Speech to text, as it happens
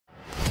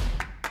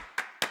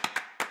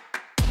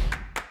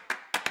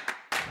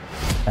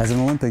As an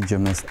Olympic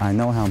gymnast, I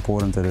know how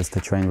important it is to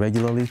train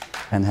regularly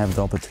and have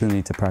the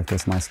opportunity to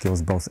practice my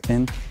skills both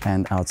in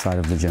and outside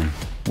of the gym.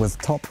 With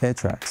top air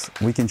tracks,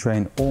 we can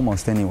train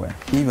almost anywhere,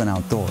 even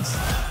outdoors.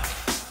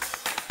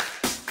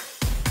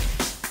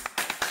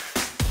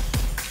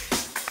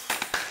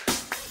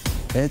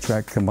 Air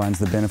track combines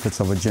the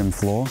benefits of a gym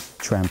floor,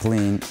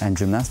 trampoline, and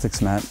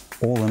gymnastics mat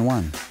all in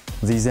one.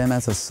 These air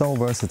mats are so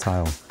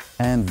versatile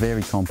and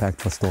very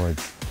compact for storage.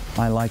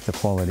 I like the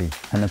quality,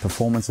 and the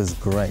performance is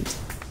great.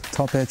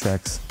 Top Air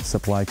Tracks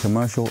supply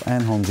commercial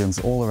and home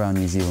gyms all around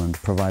New Zealand,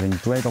 providing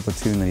great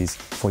opportunities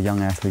for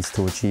young athletes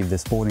to achieve their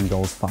sporting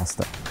goals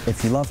faster.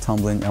 If you love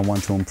tumbling and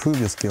want to improve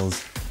your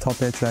skills, Top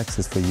Air Tracks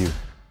is for you.